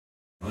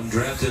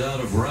Undrafted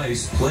out of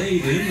Rice,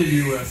 played in the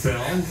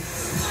UFL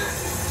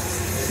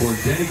for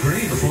Denny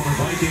Green, the former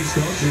Vikings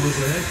coach, who was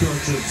the head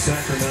coach of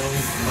Sacramento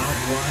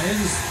Mountain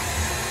Lions.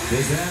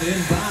 Is that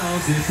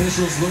inbounds? The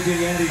officials looking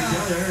at each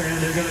other,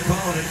 and they're going to call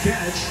it a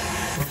catch.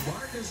 From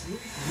Markus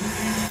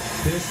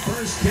Wheaton, his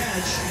first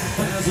catch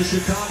as a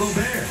Chicago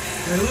Bear.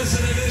 And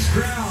listen to this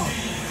crowd.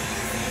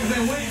 They've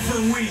been waiting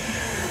for Wheaton.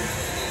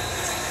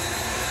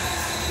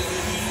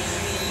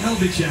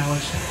 They'll be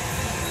challenged.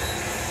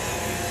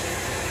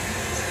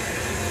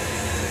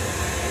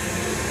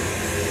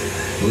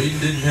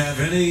 Wheaton didn't have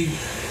any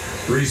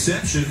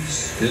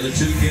receptions in the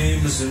 2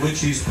 games in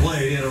which he's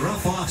played. He had a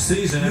rough off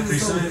season after he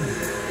signed.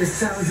 It's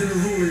challenging the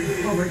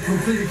rule over a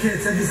completed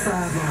catch at the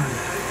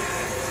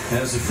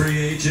sideline. As a free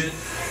agent,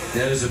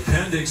 had his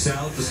appendix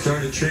out to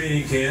start a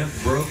training camp,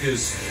 broke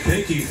his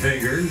pinky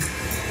finger,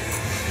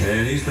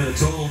 and he's been a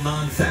total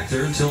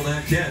non-factor until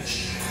that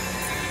catch.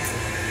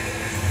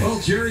 Well,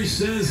 Jerry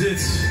says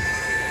it's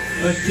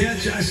a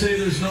catch. I say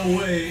there's no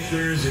way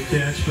there is a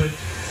catch, but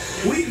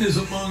Wheaton is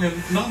among a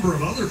number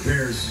of other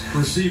Bears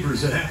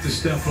receivers that have to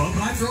step up.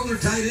 And I throw their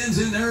tight ends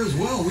in there as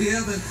well. We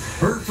haven't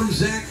heard from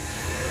Zach,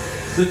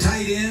 the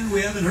tight end.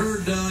 We haven't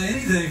heard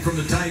anything from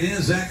the tight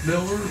end, Zach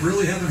Miller.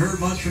 Really haven't heard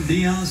much from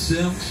Deion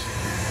Sims.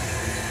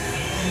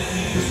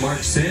 There's Mark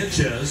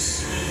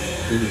Sanchez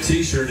in the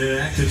T-shirt,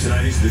 inactive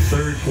tonight. He's the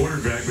 3rd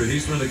quarterback, but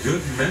he's been a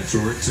good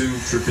mentor to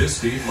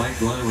Trubisky. Mike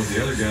Glennon was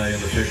the other guy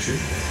in the picture.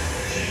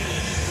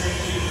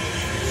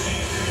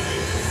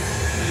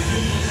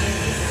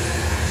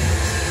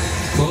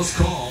 Close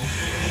call.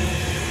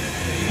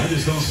 I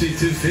just don't see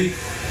 2 feet.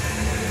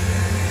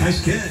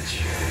 Nice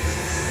catch.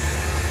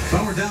 If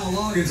I were Dow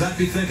Loggins, I'd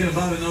be thinking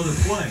about another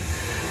play.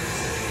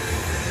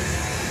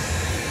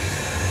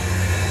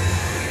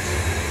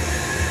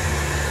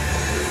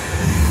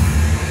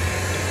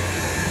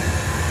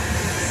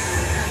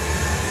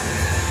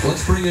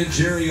 Let's bring in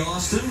Jerry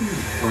Austin,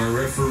 our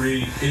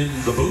referee in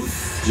the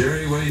booth.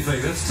 Jerry, what do you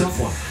think? That's a tough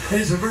one.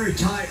 It's a very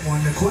tight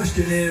one. The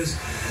question is,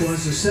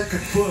 was the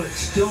second foot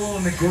still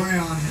on the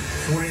ground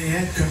when he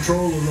had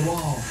control of the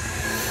ball?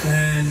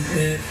 And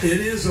it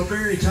is a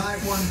very tight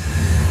one.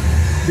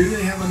 Do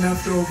they have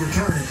enough to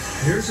overturn it?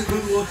 Here's a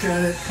good look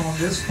at it on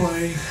this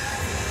play.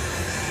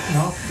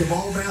 Nope, the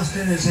ball bounced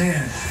in his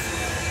hand.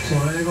 So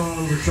they're going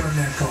to overturn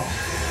that call.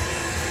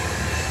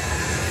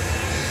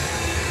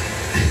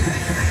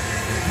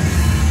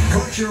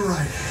 Coach, you're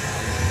right.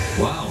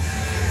 Wow.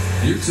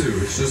 You too.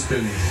 It's just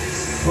been...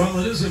 Well,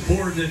 it is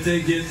important that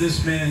they get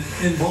this man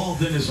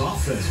involved in his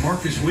offense.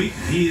 Markus Wheaton,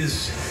 he is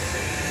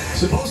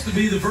supposed to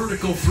be the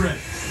vertical threat.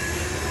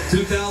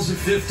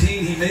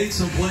 2015, he made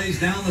some plays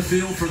down the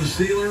field for the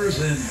Steelers,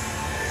 and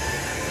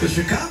the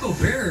Chicago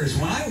Bears,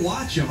 when I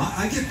watch them,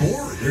 I get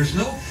bored. There's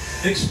no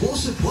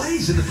explosive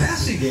plays in the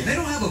passing game. They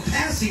don't have a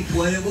passing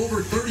play of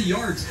over 30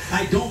 yards,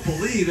 I don't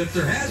believe. If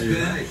there has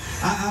been, right.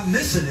 I'm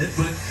missing it,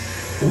 but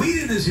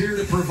Wheaton is here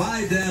to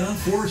provide that.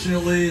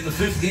 Unfortunately, in the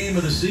 5th game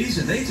of the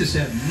season, they just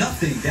have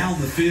nothing down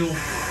the field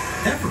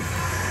ever.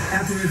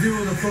 After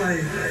reviewing the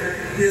play,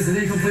 there's an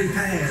incomplete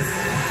pass.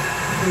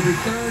 It'll be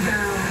 3rd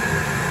down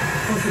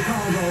for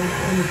Chicago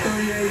on the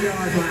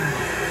 38-yard line.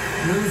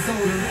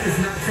 Minnesota is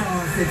not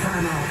charged a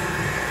timeout.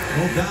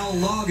 Well, Dow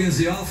Loggins,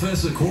 the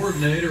offensive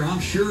coordinator, I'm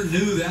sure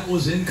knew that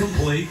was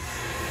incomplete.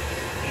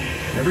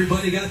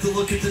 Everybody got to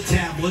look at the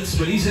tablets,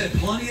 but he's had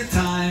plenty of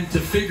time to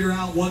figure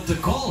out what to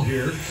call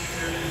here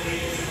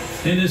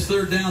in this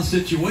 3rd down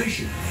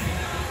situation.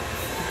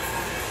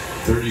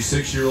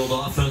 36-year-old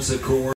offensive coordinator.